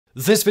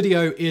This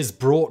video is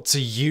brought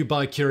to you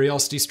by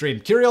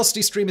CuriosityStream.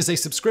 CuriosityStream is a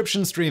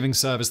subscription streaming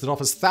service that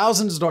offers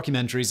thousands of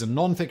documentaries and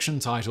non-fiction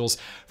titles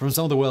from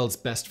some of the world's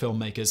best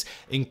filmmakers,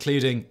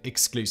 including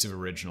exclusive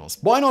originals.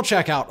 Why not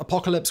check out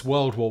Apocalypse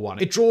World War I?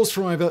 It draws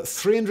from over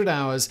 300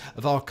 hours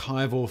of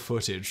archival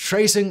footage,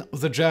 tracing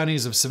the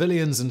journeys of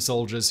civilians and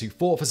soldiers who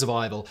fought for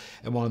survival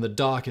in one of the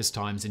darkest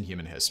times in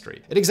human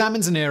history. It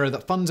examines an era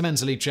that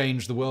fundamentally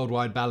changed the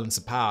worldwide balance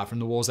of power, from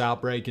the war's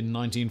outbreak in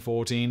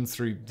 1914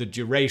 through the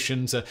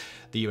duration to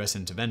the US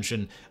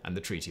intervention and the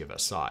Treaty of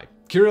Versailles.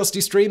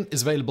 CuriosityStream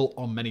is available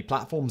on many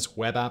platforms: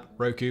 web app,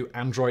 Roku,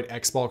 Android,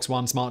 Xbox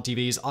One, smart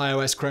TVs,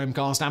 iOS,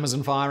 Chromecast,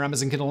 Amazon Fire,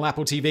 Amazon Kindle, and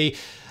Apple TV,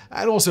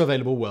 and also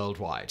available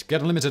worldwide.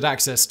 Get unlimited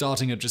access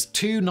starting at just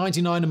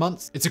 $2.99 a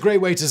month. It's a great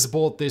way to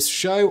support this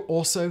show.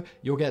 Also,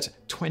 you'll get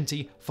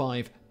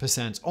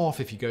 25% off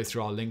if you go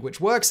through our link,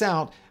 which works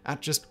out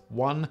at just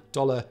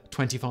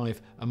 $1.25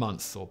 a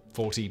month, or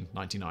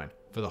 $14.99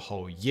 for the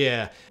whole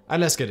year.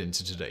 And let's get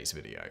into today's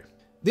video.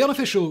 The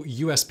unofficial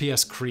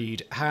USPS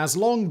creed has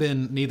long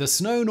been "neither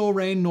snow nor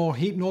rain nor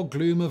heat nor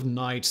gloom of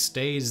night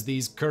stays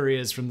these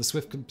couriers from the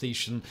swift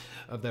completion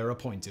of their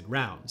appointed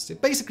rounds." It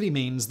basically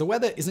means the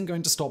weather isn't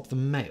going to stop the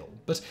mail,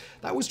 but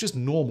that was just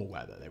normal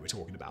weather they were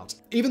talking about.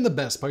 Even the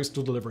best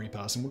postal delivery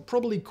person would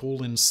probably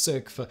call in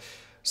sick for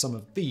some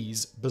of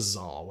these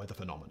bizarre weather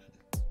phenomena.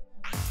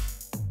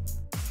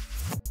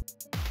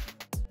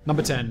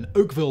 Number 10.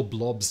 Oakville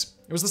Blobs.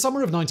 It was the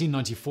summer of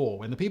 1994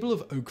 when the people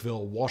of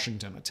Oakville,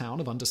 Washington, a town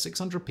of under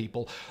 600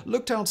 people,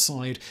 looked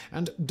outside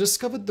and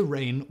discovered the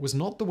rain was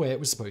not the way it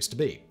was supposed to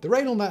be. The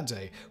rain on that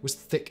day was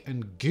thick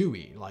and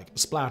gooey, like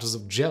splatters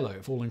of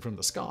jello falling from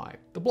the sky.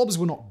 The blobs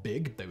were not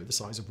big, they were the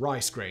size of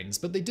rice grains,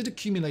 but they did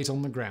accumulate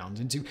on the ground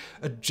into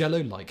a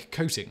jello-like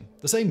coating.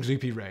 The same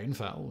gloopy rain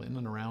fell in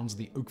and around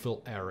the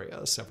Oakville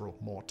area several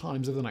more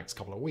times over the next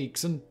couple of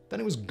weeks, and then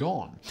it was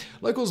gone.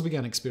 Locals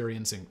began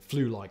experiencing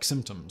flu-like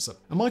symptoms.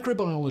 A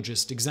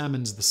microbiologist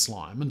examined the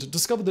slime and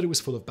discovered that it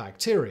was full of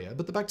bacteria,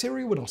 but the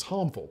bacteria were not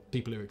harmful.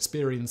 People who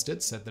experienced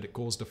it said that it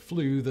caused a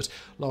flu that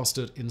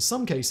lasted, in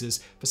some cases,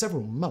 for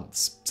several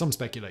months. Some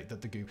speculate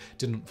that the goo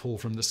didn't fall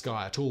from the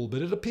sky at all,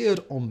 but it appeared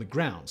on the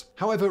ground.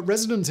 However,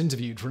 residents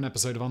interviewed for an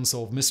episode of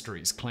Unsolved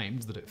Mysteries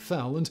claimed that it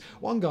fell, and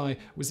one guy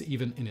was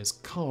even in his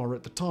car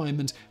at the time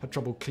and had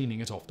trouble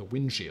cleaning it off the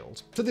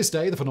windshield. To this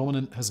day, the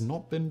phenomenon has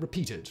not been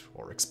repeated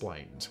or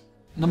explained.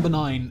 Number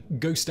 9.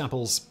 Ghost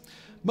apples.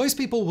 Most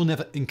people will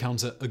never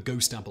encounter a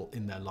ghost apple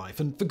in their life,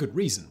 and for good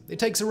reason. It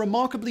takes a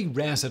remarkably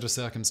rare set of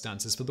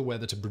circumstances for the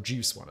weather to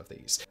produce one of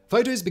these.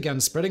 Photos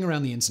began spreading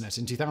around the internet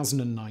in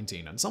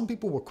 2019, and some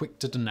people were quick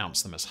to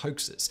denounce them as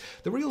hoaxes.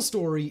 The real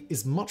story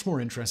is much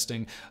more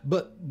interesting,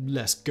 but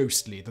less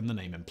ghostly than the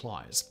name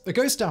implies. A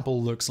ghost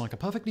apple looks like a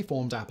perfectly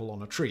formed apple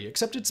on a tree,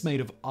 except it's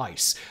made of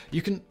ice.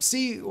 You can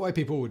see why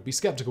people would be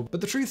skeptical,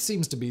 but the truth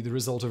seems to be the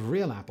result of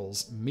real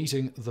apples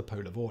meeting the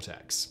polar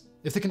vortex.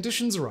 If the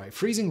conditions are right,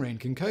 freezing rain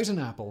can coat an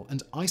apple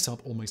and ice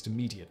up almost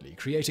immediately,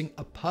 creating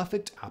a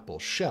perfect apple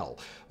shell.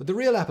 But the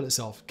real apple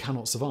itself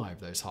cannot survive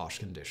those harsh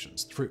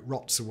conditions. The fruit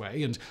rots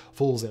away and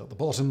falls out the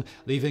bottom,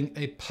 leaving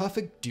a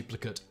perfect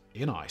duplicate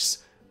in ice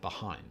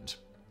behind.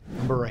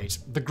 Number 8.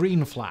 The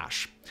green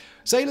flash.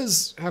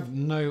 Sailors have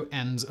no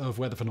end of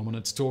weather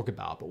phenomena to talk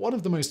about, but one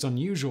of the most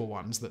unusual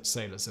ones that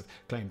sailors have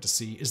claimed to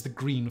see is the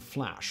green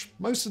flash.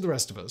 Most of the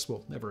rest of us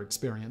will never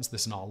experience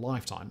this in our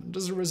lifetime, and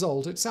as a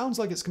result, it sounds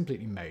like it's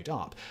completely made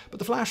up. But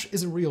the flash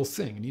is a real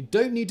thing, and you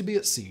don't need to be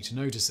at sea to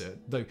notice it,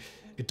 though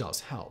it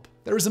does help.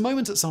 There is a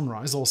moment at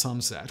sunrise or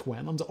sunset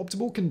when, under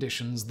optimal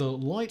conditions, the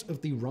light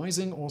of the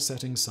rising or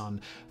setting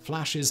sun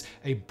flashes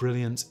a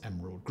brilliant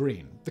emerald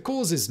green. The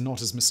cause is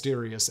not as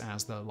mysterious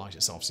as the light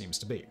itself seems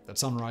to be. At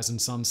sunrise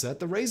and sunset,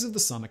 the rays of the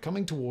sun are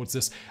coming towards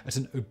us at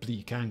an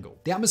oblique angle.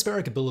 The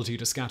atmospheric ability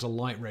to scatter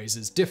light rays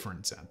is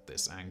different at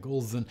this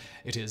angle than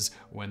it is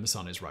when the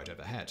sun is right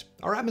overhead.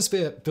 Our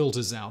atmosphere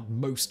filters out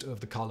most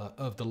of the color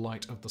of the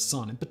light of the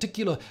sun, in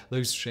particular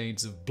those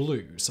shades of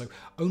blue, so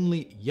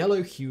only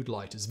yellow-hued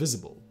light is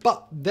visible.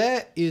 But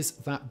there is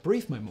that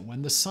brief moment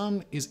when the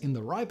sun is in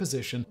the right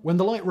position, when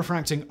the light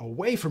refracting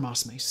away from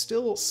us may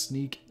still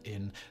sneak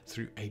in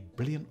through a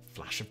brilliant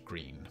flash of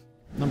green.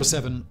 Number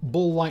 7.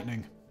 Ball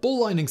lightning.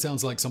 Ball lightning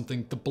sounds like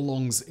something that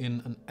belongs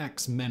in an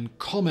X-Men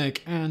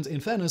comic, and in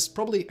fairness,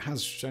 probably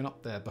has shown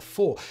up there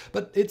before,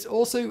 but it's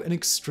also an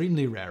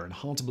extremely rare and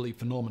hard-to-believe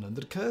phenomenon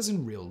that occurs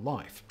in real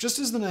life. Just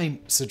as the name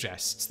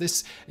suggests,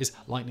 this is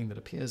lightning that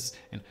appears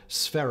in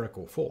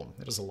spherical form.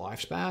 It has a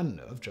lifespan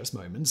of just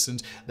moments,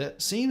 and there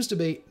seems to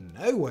be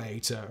no way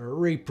to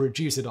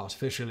reproduce it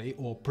artificially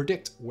or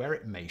predict where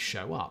it may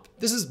show up.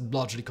 This has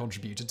largely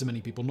contributed to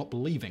many people not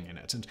believing in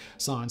it, and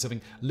science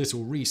having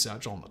little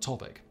research on the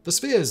topic. The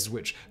spheres,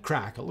 which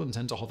crackle and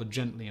tend to hover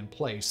gently in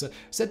place, are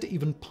said to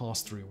even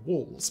pass through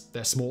walls.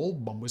 They're small,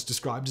 one was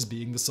described as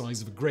being the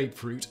size of a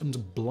grapefruit,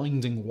 and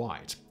blinding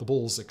white. The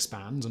balls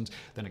expand and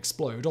then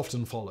explode,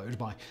 often followed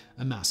by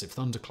a massive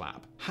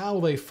thunderclap. How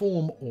they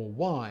form or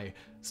why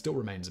still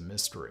remains a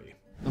mystery.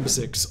 Number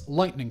 6.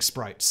 Lightning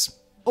sprites.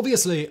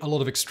 Obviously, a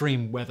lot of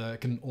extreme weather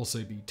can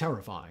also be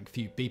terrifying.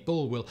 Few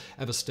people will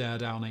ever stare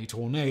down a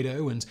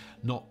tornado and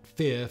not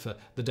fear for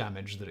the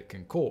damage that it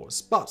can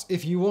cause. But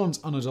if you want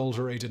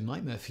unadulterated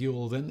nightmare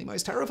fuel, then the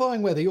most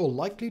terrifying weather you're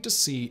likely to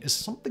see is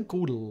something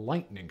called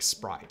lightning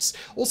sprites,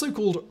 also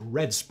called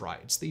red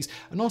sprites. These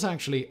are not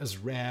actually as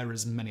rare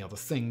as many other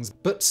things,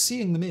 but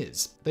seeing them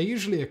is. They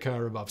usually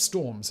occur above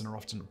storms and are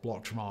often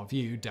blocked from our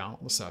view down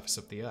on the surface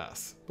of the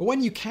Earth. But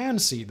when you can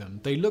see them,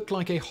 they look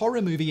like a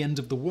horror movie end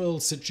of the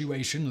world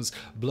situation, as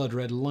blood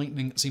red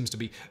lightning seems to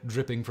be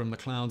dripping from the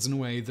clouds in a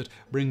way that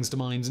brings to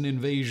mind an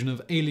invasion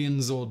of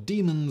aliens or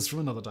demons from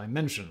another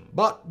dimension.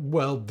 But,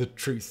 well, the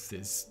truth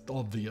is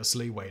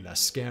obviously way less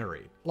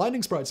scary.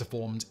 Lightning sprites are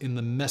formed in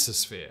the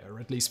mesosphere,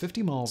 at least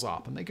 50 miles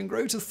up, and they can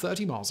grow to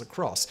 30 miles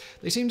across.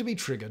 They seem to be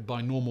triggered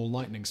by normal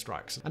lightning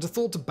strikes, and are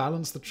thought to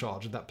balance the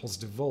charge of that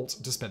positive volt,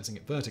 dispensing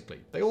it vertically.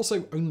 They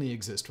also only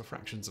exist for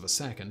fractions of a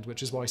second,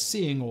 which is why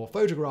seeing or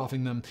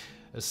photographing them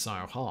is so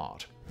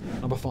hard.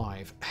 Number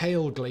 5.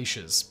 Hail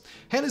glaciers.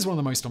 Hail is one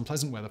of the most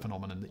unpleasant weather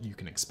phenomena that you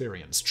can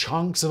experience.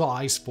 Chunks of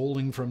ice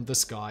falling from the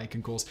sky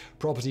can cause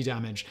property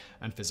damage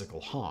and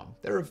physical harm.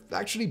 There have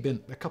actually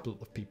been a couple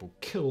of people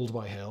killed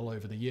by hail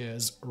over the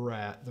years,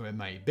 rare though it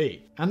may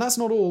be. And that's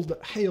not all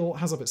that hail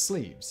has up its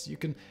sleeves. You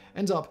can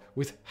end up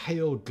with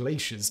hail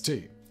glaciers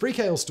too. Freak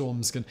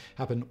hailstorms can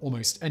happen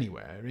almost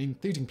anywhere,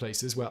 including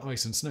places where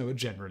ice and snow are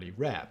generally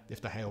rare.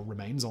 If the hail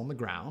remains on the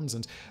ground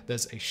and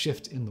there's a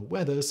shift in the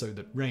weather so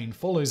that rain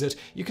follows it,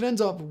 you can end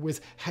up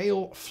with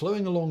hail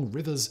flowing along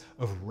rivers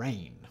of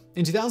rain.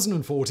 In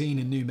 2014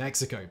 in New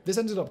Mexico, this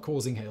ended up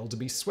causing hail to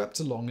be swept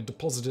along and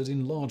deposited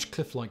in large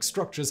cliff-like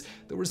structures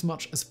that were as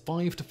much as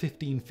 5 to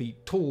 15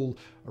 feet tall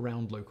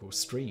around local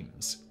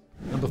streams.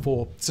 Number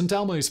 4. St.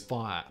 Elmo's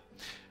Fire.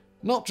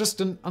 Not just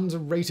an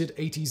underrated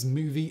 80s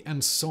movie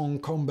and song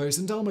combo,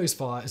 St. Elmo's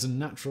Fire is a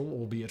natural,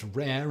 albeit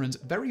rare, and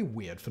very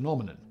weird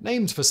phenomenon.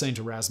 Named for St.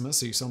 Erasmus,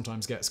 who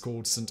sometimes gets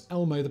called St.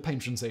 Elmo, the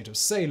patron saint of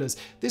sailors,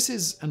 this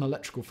is an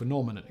electrical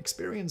phenomenon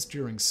experienced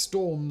during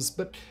storms,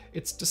 but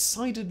it's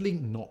decidedly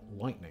not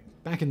lightning.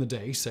 Back in the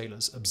day,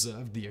 sailors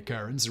observed the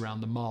occurrence around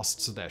the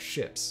masts of their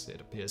ships.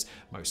 It appears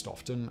most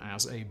often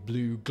as a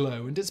blue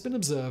glow, and it's been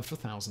observed for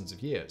thousands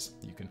of years.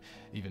 You can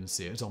even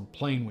see it on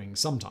plane wings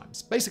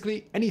sometimes.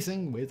 Basically,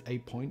 anything with a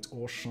point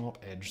or sharp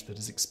edge that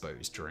is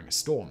exposed during a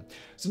storm.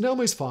 St.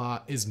 Elmo's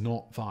Fire is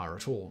not fire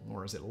at all,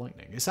 nor is it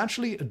lightning. It's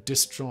actually a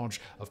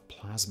discharge of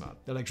plasma.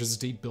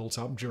 Electricity built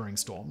up during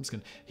storms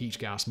can heat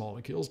gas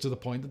molecules to the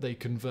point that they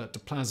convert to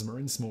plasma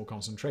in small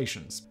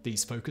concentrations.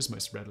 These focus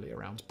most readily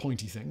around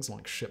pointy things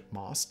like ship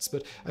masts,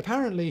 but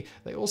apparently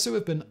they also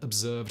have been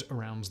observed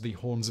around the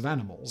horns of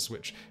animals,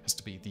 which has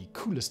to be the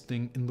coolest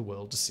thing in the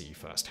world to see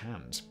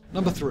firsthand.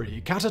 Number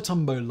 3.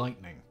 Catatumbo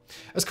lightning.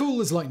 As cool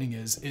as lightning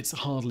is, it's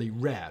hardly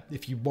rare.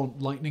 If you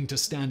want lightning to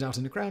stand out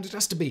in a crowd, it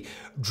has to be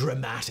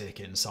dramatic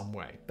in some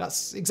way.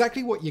 That's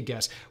exactly what you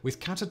get with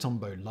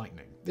Catatumbo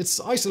lightning.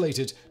 It's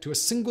isolated to a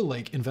single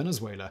lake in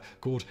Venezuela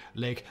called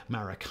Lake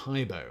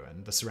Maracaibo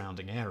and the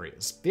surrounding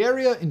areas. The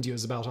area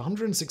endures about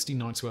 160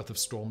 nights worth of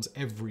storms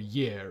every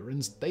year,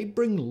 and they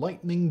bring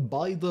lightning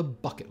by the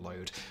bucket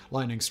load.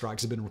 Lightning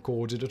strikes have been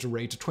recorded at a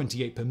rate of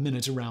 28 per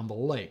minute around the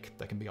lake.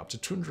 There can be up to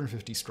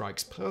 250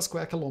 strikes per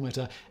square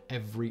kilometer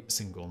every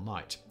single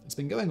night. It's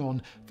been going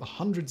on for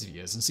hundreds of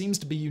years and seems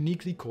to be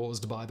uniquely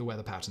caused by the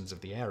weather patterns of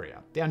the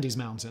area. The Andes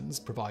Mountains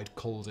provide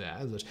cold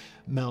air that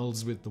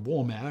melds with the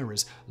warm air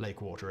as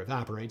lake water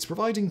evaporates,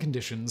 providing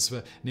conditions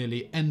for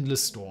nearly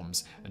endless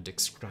storms and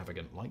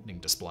extravagant lightning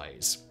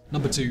displays.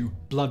 Number 2.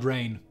 Blood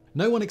rain.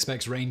 No one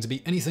expects rain to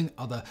be anything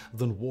other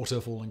than water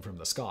falling from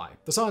the sky.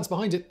 The science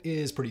behind it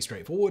is pretty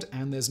straightforward,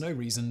 and there's no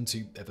reason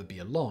to ever be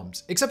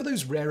alarmed, except for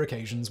those rare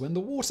occasions when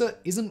the water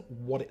isn't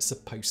what it's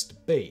supposed to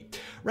be.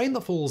 Rain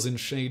that falls in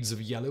shades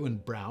of yellow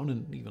and brown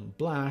and even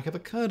black have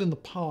occurred in the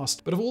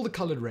past, but of all the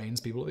coloured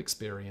rains people have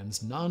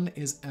experienced, none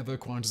is ever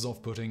quite as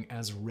off-putting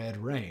as red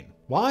rain.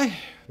 Why?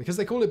 Because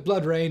they call it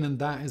blood rain, and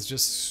that is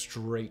just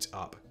straight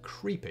up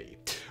creepy.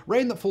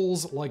 Rain that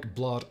falls like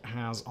blood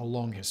has a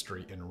long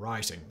history in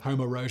writing.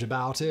 Homer wrote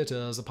about it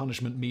as a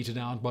punishment meted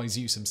out by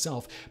Zeus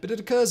himself, but it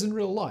occurs in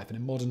real life and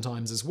in modern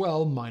times as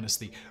well, minus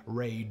the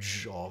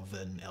rage of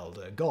an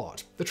elder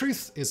god. The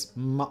truth is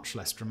much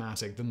less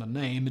dramatic than the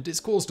name, and is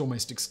caused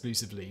almost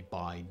exclusively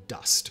by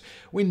dust.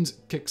 Wind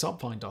kicks up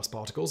fine dust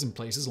particles in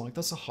places like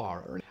the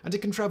Sahara, and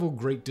it can travel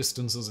great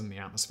distances in the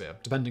atmosphere.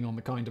 Depending on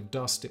the kind of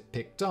dust it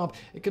picked up,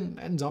 it can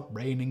end up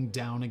raining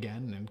down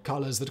again in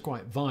colours that are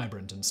quite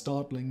vibrant and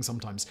startling,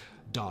 sometimes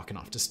dark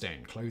enough to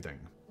stain clothing.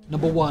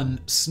 Number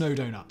 1. Snow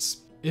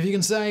donuts. If you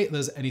can say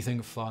there's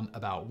anything fun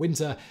about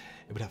winter,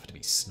 it would have to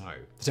be snow.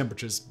 The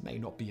temperatures may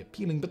not be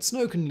appealing, but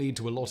snow can lead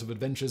to a lot of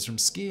adventures from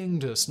skiing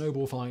to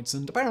snowball fights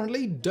and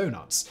apparently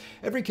donuts.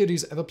 Every kid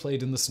who's ever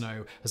played in the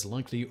snow has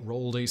likely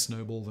rolled a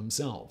snowball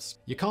themselves.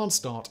 You can't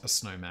start a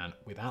snowman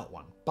without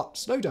one, but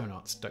snow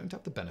donuts don't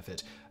have the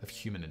benefit of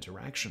human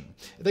interaction.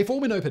 They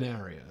form in open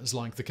areas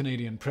like the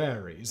Canadian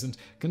prairies, and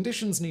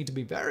conditions need to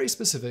be very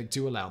specific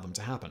to allow them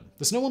to happen.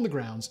 The snow on the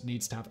ground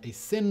needs to have a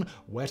thin,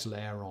 wet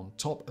layer on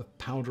top of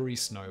powdery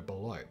snow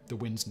below. The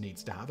wind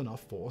needs to have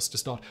enough force to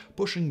start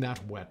pushing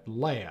that wet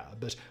layer,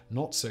 but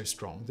not so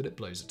strong that it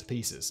blows it to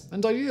pieces.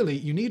 And ideally,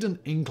 you need an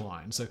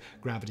incline so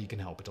gravity can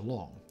help it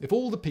along. If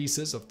all the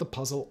pieces of the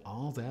puzzle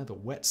are there, the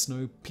wet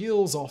snow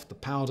peels off the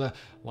powder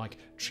like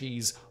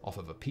cheese off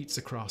of a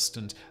pizza crust,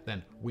 and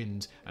then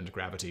wind and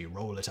gravity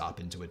roll it up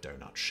into a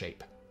donut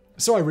shape.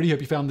 So I really hope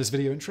you found this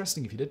video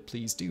interesting. If you did,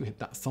 please do hit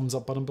that thumbs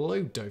up button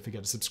below. Don't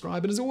forget to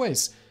subscribe, and as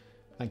always,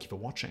 thank you for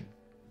watching.